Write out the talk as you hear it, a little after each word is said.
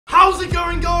How's it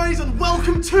going, guys? And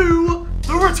welcome to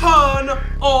the return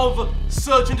of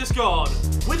Search and Discard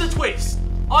with a twist.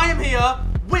 I am here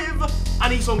with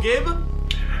Anisong Gibb.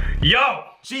 Yo!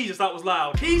 Jesus, that was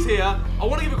loud. He's here. I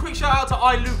want to give a quick shout out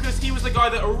to Lucas. He was the guy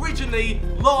that originally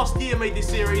last year made this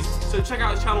series, so check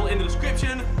out his channel in the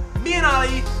description. Me and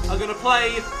Ali are going to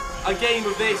play a game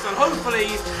of this, and hopefully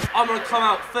I'm going to come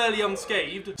out fairly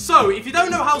unscathed. So, if you don't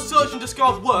know how Search and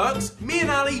Discard works, me and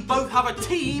Ali both have a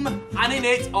team, and in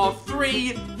it are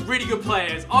 3 really good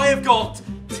players. I have got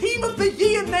Team of the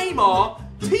Year Neymar,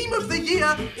 Team of the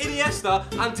Year Iniesta,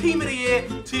 and Team of the Year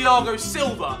Thiago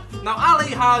Silva. Now Ali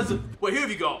has, wait, who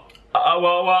have you got?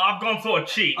 Well, I've gone sort of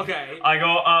cheap. Okay. I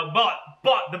got,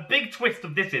 but the big twist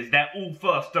of this is they're all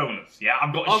first owners, yeah?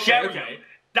 I've got Sherry,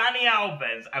 Dani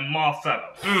Alves, and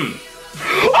Marcelo.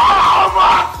 Oh,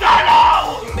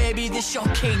 Marcelo! Baby, this your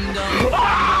kingdom.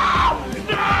 Oh,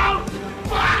 no!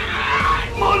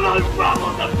 Mono's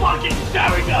brothers are fucking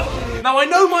showing us! Now I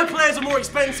know my players are more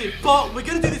expensive, but we're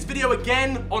going to do this video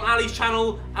again on Ali's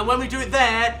channel, and when we do it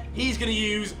there, he's going to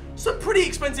use some pretty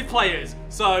expensive players,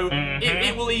 so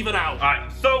it will even out.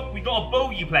 Alright, so we got a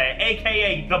bogey player,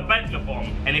 aka the Bentner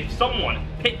bomb, and if someone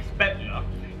picks Bentner,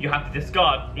 you have to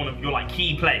discard one of your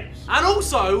key players. And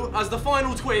also, as the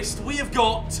final twist, we have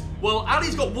got, well,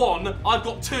 Ali's got 1, I've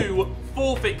got 2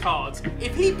 forfeit cards.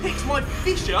 If he picks my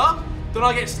Fisher, then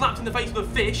I get slapped in the face with a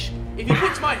fish. If he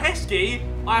picks my Heskey,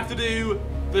 I have to do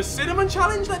the cinnamon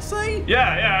challenge, let's say?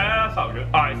 Yeah, that sounds good.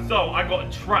 Alright, so I got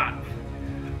a trap,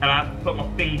 and I have to put my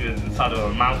fingers inside of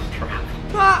a mouse trap.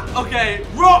 Okay,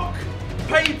 rock,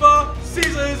 paper,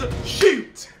 scissors,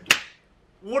 shoot!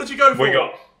 What did you go for? We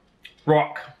got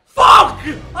rock. Fuck!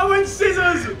 I went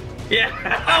scissors! Yeah.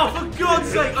 Oh, for God's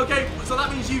sake. Okay, so that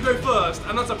means you go first,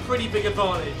 and that's a pretty big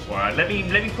advantage. Alright, let me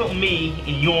put me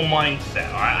in your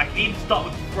mindset, alright? I can either start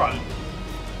with the front,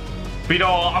 but you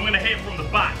know what, I'm gonna hit from the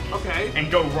back. Okay. And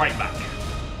go right back.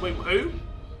 Wait, who?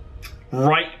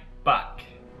 Right back.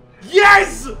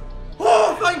 Yes!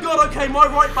 Oh, thank God. Okay, my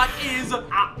right back is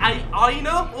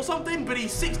Aina or something, but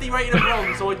he's 60 rated and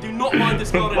bronze, so I do not mind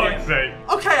discarding him.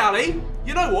 Okay, Ali,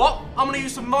 you know what? I'm going to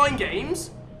use some mind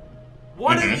games.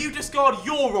 Why don't you discard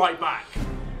your right back?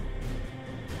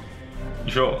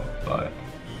 You sure?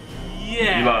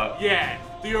 Yeah,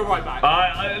 do your right back.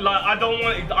 I don't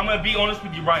want. I'm gonna be honest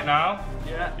with you right now.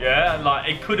 Yeah.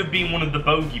 It could have been one of the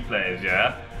bogey players.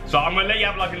 Yeah. So I'm gonna let you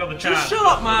have another chance. Just shut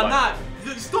up, man.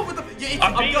 Stop with the.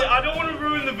 I don't want to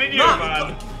ruin the video,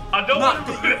 man. I don't want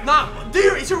to ruin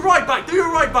it. It's your right back. Do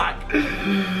your right back.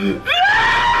 Did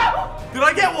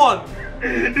I get one?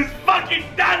 It's fucking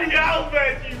Dani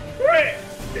Alves, you prick.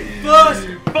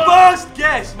 First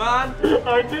guess, man.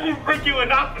 I didn't think it would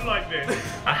happen like this.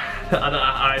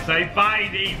 Alright, so bye,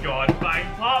 he's gone. Bang,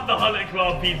 part of the Hullet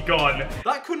Club, he's gone.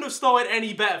 That couldn't have started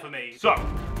any better for me. So,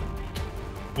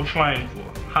 we're trying for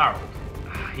Harold.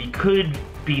 He could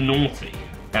be naughty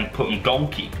and put him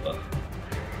goalkeeper.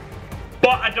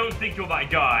 But I don't think you're that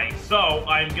guy, so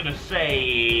I'm gonna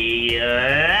say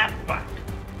left back.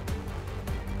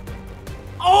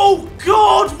 Oh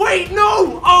God! Wait,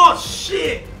 no! Oh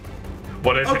shit!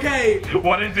 What is it?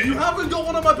 What is it? You haven't got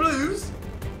one of my blues.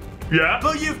 Yeah.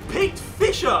 But you've picked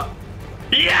Fisher.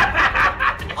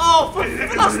 Yeah. Oh,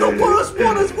 that's the worst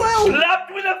one as well.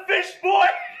 Slapped with a fish, boy.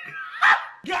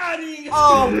 Got him.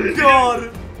 Oh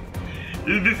God.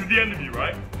 This is the end of you,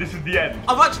 right? This is the end.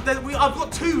 I've got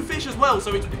 2 fish as well,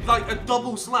 so it's like a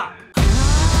double slap.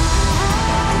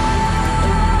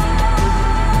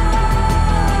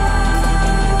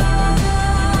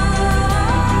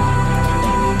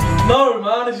 No,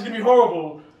 man, this is gonna be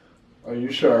horrible. Are you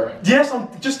sure? Yes,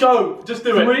 just go. Just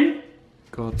do it. 3,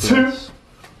 2,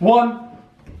 1.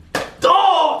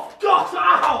 Oh, God,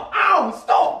 ow,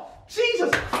 stop.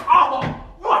 Jesus, oh,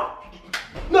 right.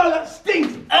 No, that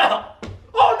stinks.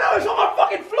 Oh no, it's on my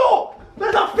fucking floor.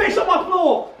 There's a fish on my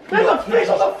floor. There's a fish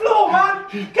on the floor, man.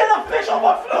 Get the fish on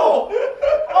my floor.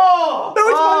 Oh, no,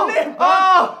 it's my lip, man.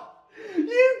 Oh.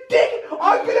 You dick!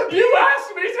 I'm gonna be. You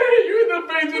asked me to hit you in the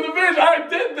face with a fish. I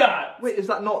did that. Wait, is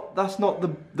that not? That's not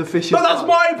the fish's No, that's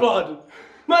blood. my blood.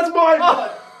 That's my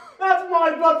blood. That's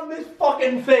my blood from this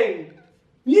fucking thing.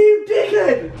 You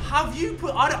dickhead! Have you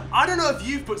put? I don't know if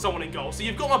you've put someone in goal. So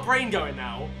you've got my brain going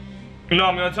now. No,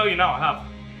 I'm gonna tell you now. I have.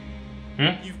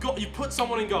 You've put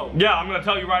someone in goal. Yeah, I'm gonna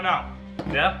tell you right now.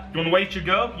 Yeah. You wanna waste your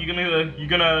go? You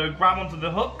gonna grab onto the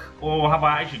hook, or have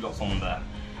I actually got someone there?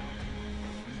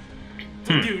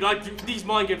 Dude, these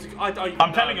mind games. I'm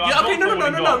telling you. Yeah, okay,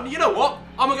 no. You know what?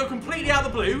 I'm gonna go completely out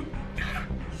of the blue.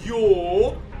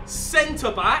 Your centre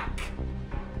back,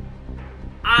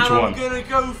 and I'm gonna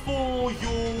go for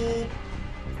your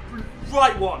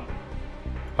right one.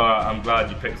 Alright. I'm glad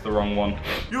you picked the wrong one.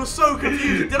 You're so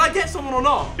confused. Did I get someone or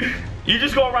not? You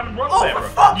just got a random run Oh, there, for bro.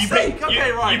 fuck's You sake! picked-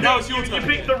 Okay, right, now it's your You turn.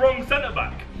 picked the wrong centre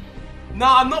back.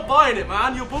 Nah, I'm not buying it,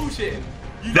 man. You're bullshitting.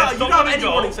 You don't have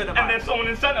anyone in centre and back. there's someone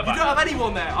in centre You back. don't have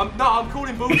anyone there. I'm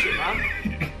calling bullshit,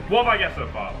 man. What have I guessed so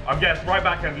far? I've guessed right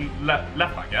back and left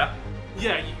back, yeah?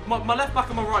 Yeah, my left back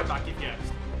and my right back, you've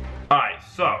guessed. Alright,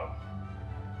 so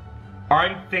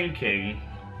I'm thinking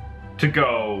to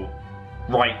go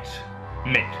right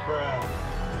mid.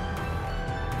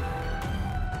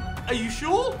 Are you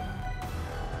sure?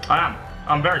 I am.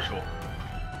 I'm very sure.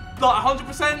 Like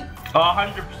 100%?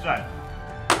 100%.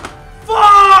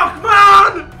 Fuck,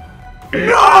 man!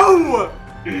 No!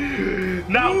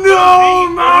 Now, No,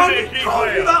 who's man! the You key can't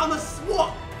player? do that on the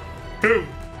swat. Who?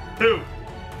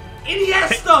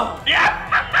 Iniesta!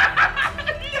 Yeah!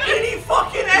 Ini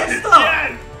fucking Esther!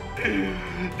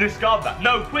 Yes! Discard that.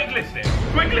 No, quick list it.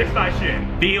 Quick list that shit.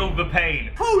 Feel the pain.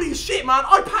 Holy shit, man!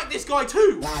 I packed this guy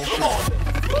too. Come on!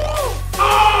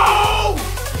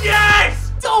 Oh!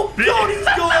 Yes! Oh god, he's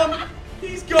gone!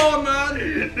 He's gone, man!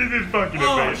 This is fucking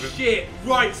Oh amazing. shit!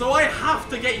 Right, so I have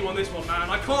to get you on this one, man.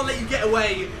 I can't let you get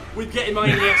away with getting my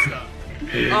Iniesta.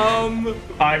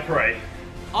 I pray.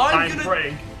 I'm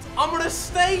praying. I'm gonna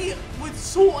stay with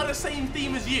sort of the same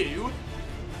theme as you.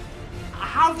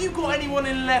 Have you got anyone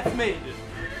in left mid?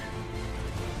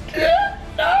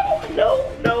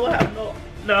 No, I have not.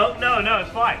 No,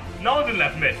 it's fine. No one's in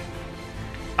left mid.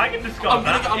 I can discard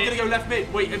that. I'm gonna go left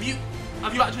mid. Wait, have you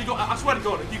actually got? I swear to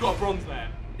God, have you got a bronze there?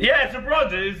 Yeah, it's a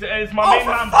bronze. It's my Oh, main for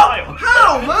man fuck! style.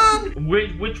 How, man?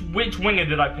 Which winger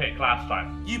did I pick last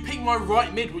time? You picked my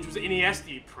right mid, which was Iniesta,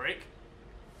 you prick.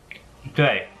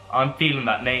 Okay, I'm feeling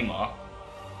that Neymar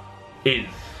is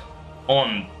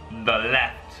on the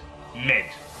left mid.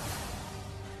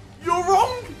 You're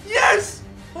wrong. Yes.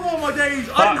 Oh my days!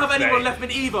 I didn't have Fuck's anyone sake. left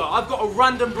mid either. I've got a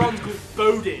random bronze called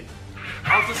Bodin.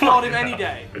 I'll just start him any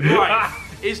day. Right,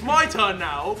 it's my turn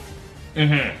now.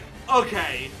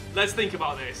 Okay, let's think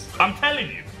about this. I'm telling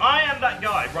you, I am that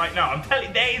guy right now. I'm telling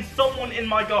you, there is someone in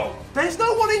my goal. There's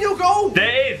no one in your goal.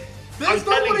 There is. There's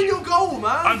no one in your goal,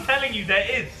 man. I'm telling you, there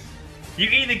is. You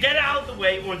either get it out of the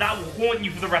way or that will haunt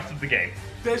you for the rest of the game.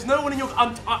 There's no one in your.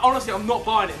 Honestly, I'm not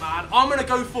buying it, man. I'm gonna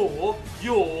go for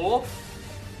your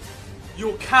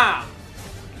Cam.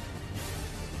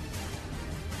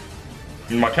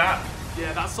 My cat.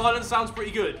 Yeah, that silence sounds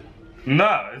pretty good.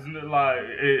 No, isn't it like,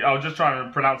 I was just trying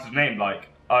to pronounce his name, like,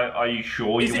 are you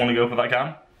sure you want to go for that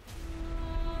Cam?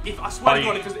 I swear to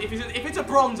God, if it's a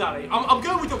bronze, Ali, I'm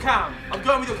going with your Cam. I'm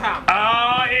going with your Cam.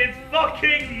 Ah, it's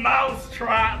fucking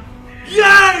Mousetrap.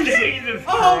 Yes! Jesus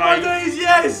Oh my Christ. days,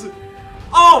 yes!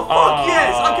 Oh fuck Oh,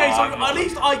 yes! Okay, so God. at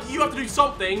least you have to do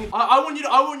something. I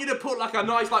want you to put like a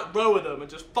nice like row of them and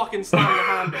just fucking slam your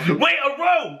hand on. Wait, a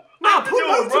row! Nah, put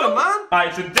loads of them, man.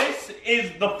 Alright, so this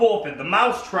is the forfeit, the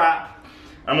Mousetrap.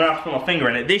 I'm gonna have to put my finger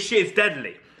in it. This shit is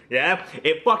deadly. Yeah?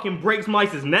 It fucking breaks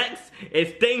mice's necks.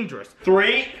 It's dangerous.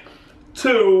 3,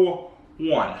 2,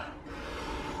 1.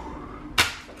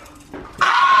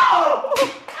 Ow!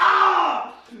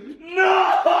 Ah!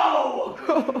 No!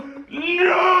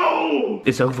 No!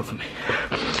 It's over for me.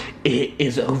 It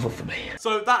is over for me.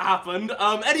 So that happened.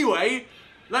 Anyway,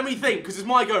 let me think, because it's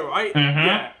my go, right?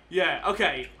 Yeah,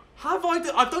 okay. I've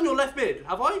done your left mid,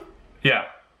 have I? Yeah.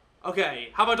 Okay,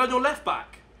 have I done your left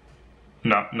back?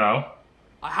 No.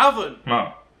 I haven't.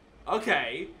 No.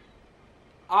 Okay.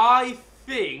 I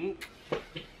think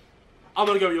I'm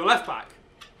gonna go with your left back.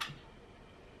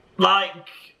 Like,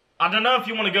 I don't know if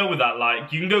you want to go with that.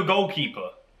 Like, you can go goalkeeper.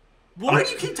 Why do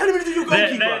you keep telling me to do your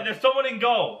goalkeeper? There's someone in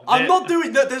goal. I'm not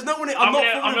doing that. There's no one in. I'm not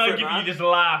I'm falling gonna for it, give man. you this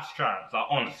last chance, like,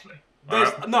 honestly.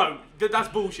 Alright? No, that's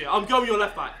bullshit. I'm going with your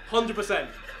left back, 100%.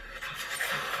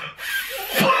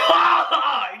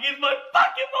 He's my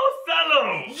fucking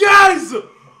Marcelo! Yes!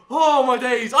 Oh my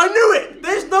days! I knew it.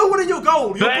 There's no one in your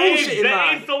goal. You're bullshitting, There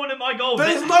man. is someone in my goal.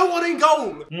 There's no one in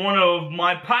goal. One of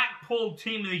my pack pulled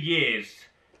team of the years.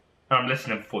 And I'm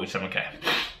listening for 47k.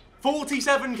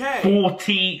 47k.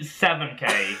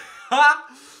 47k.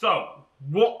 So,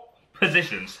 what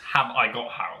positions have I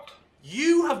got, Harold?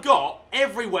 You have got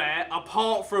everywhere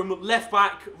apart from left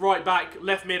back,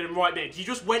 left mid, and right mid.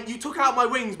 You took out my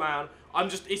wings, man.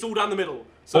 It's all down the middle.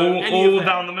 So all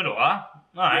down the middle, huh?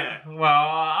 Alright. Yeah. Well,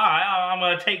 alright, I'm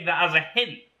gonna take that as a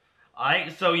hint.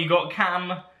 Alright, so you got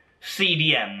Cam,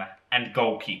 CDM, and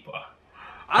goalkeeper.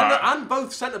 And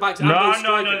both centre backs and No, both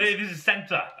strikers. this is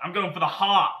centre. I'm going for the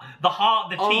heart. The heart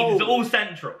of the team. It's all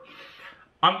central.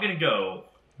 I'm gonna go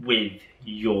with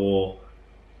your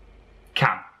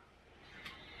Cam.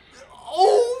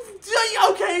 Oh,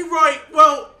 okay, right.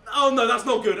 Well, oh no, that's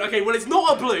not good. Okay, well, it's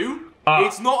not a blue.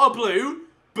 It's not a blue,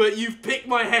 but you've picked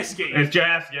my Heskey. It's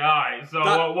Heskey, alright. So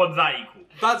what does that equal?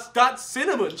 That's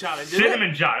cinnamon challenge, isn't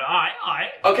Cinnamon challenge, alright.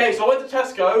 Okay, so I went to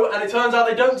Tesco, and it turns out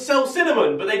they don't sell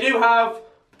cinnamon, but they do have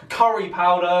curry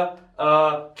powder,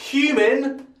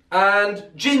 cumin, and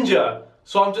ginger.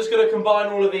 So I'm just going to combine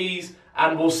all of these,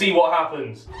 and we'll see what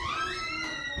happens.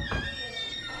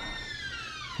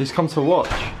 He's come to watch.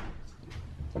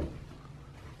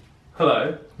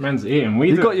 Hello. Man's eating.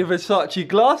 You got your Versace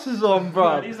glasses on,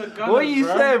 bro. These are gunners, What are you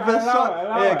bro. saying, I know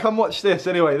Versace? it. Yeah, come watch this.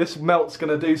 Anyway, this melt's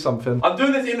gonna do something. I'm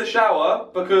doing this in the shower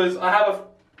because I have a...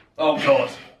 Oh, God.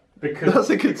 That's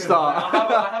a good start.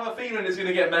 I have a feeling it's going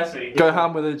to get messy. Go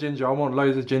ham with the ginger. I want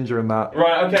loads of ginger in that.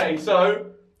 Right, okay, so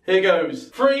here goes.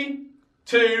 3,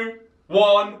 2,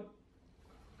 1.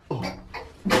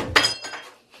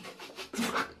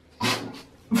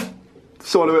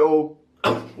 Swallow it all.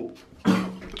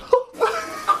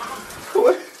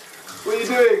 What are you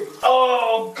doing?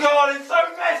 Oh, God, it's so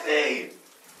messy!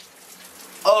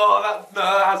 Oh,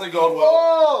 that hasn't gone well.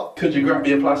 Oh! Could you grab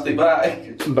me a plastic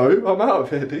bag? No, I'm out of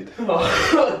here, dude.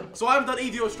 So I haven't done either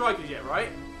of your strikers yet, right?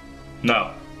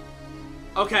 No.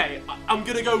 Okay, I'm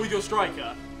gonna go with your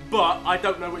striker, but I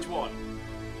don't know which one.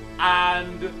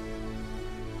 And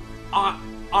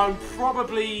I'm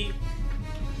probably...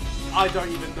 I don't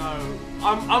even know.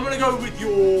 I'm gonna go with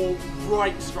your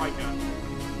right striker.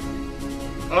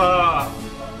 No.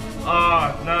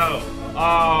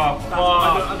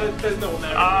 There's no one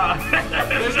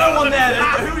there. There's no one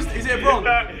there. Is it a bronze?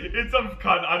 It's some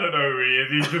cunt. I don't know who he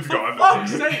is. He's just gone.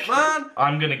 Fuck's sake, man!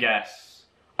 I'm gonna guess.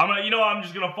 I'm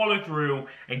just gonna follow through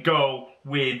and go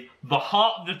with the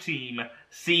heart of the team,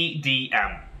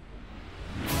 CDM.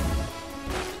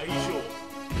 Are you sure?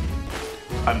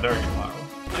 I'm very sure.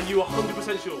 Are you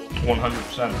 100% sure?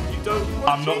 100%. You don't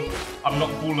want I'm not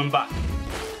falling back.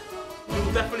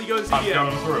 You'll definitely go and see I'm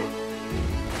going through.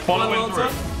 Following through.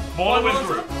 Following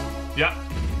through. Yeah.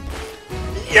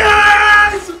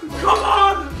 Yes! Come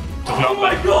on! not Oh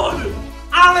my better. God!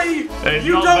 Ali! It's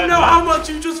You not don't know better. how much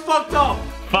you just fucked up!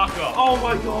 Fuck off. Oh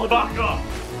my God! Fuck off.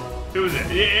 Who is it?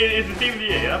 It's the team of the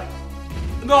year, yeah?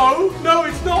 No,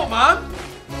 it's not, man!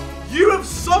 You have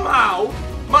somehow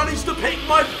managed to pick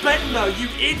my Bentner, you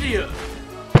idiot!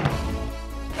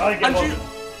 I give And up you...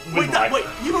 with life. Wait,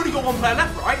 you've only got one player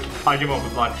left, right? I give up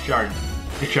with life. Sharon.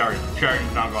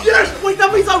 Sharon's now gone. Yes! Wait,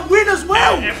 that means I win as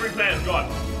well! Every player's gone.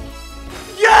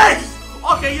 Yes!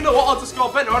 Okay, you know what? I'll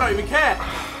discard Bentner, I don't even care.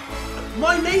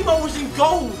 My Neymar was in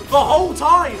gold the whole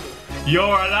time! You're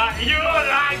an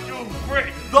actual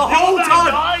prick. The whole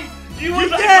time! Guy? You were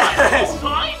that Yes! guy the whole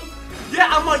time?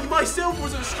 Yeah, and my silver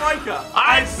was a striker.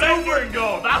 I And had silver and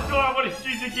gold. That's what I wanted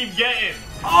you to keep getting.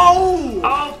 Oh!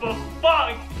 Oh, for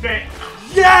fuck's sake.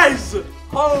 Yes!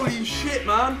 Holy shit,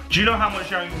 man. Do you know how much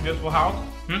Sharon can get for Harold?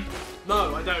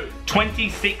 No, I don't.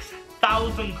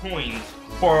 26,000 coins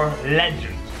for a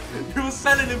legend. You were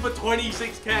selling him for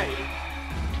 26k.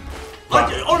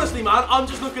 Honestly, man, I'm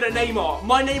just looking at Neymar.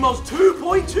 My Neymar's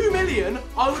 2.2 million.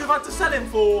 I would have had to sell him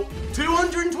for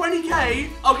 220k.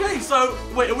 Okay, so,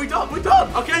 wait, are we done? We're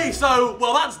done. Okay, so,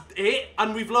 well, that's it.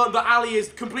 And we've learned that Ali is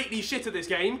completely shit at this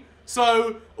game.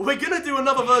 So, we're going to do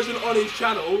another version on his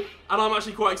channel. And I'm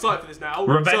actually quite excited for this now.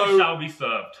 Revenge shall be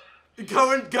served.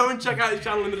 Go and check out his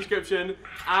channel in the description.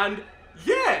 And,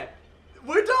 yeah,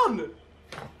 we're done.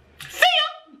 See ya!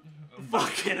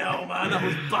 Fucking hell, man, that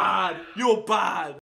was bad. You're bad.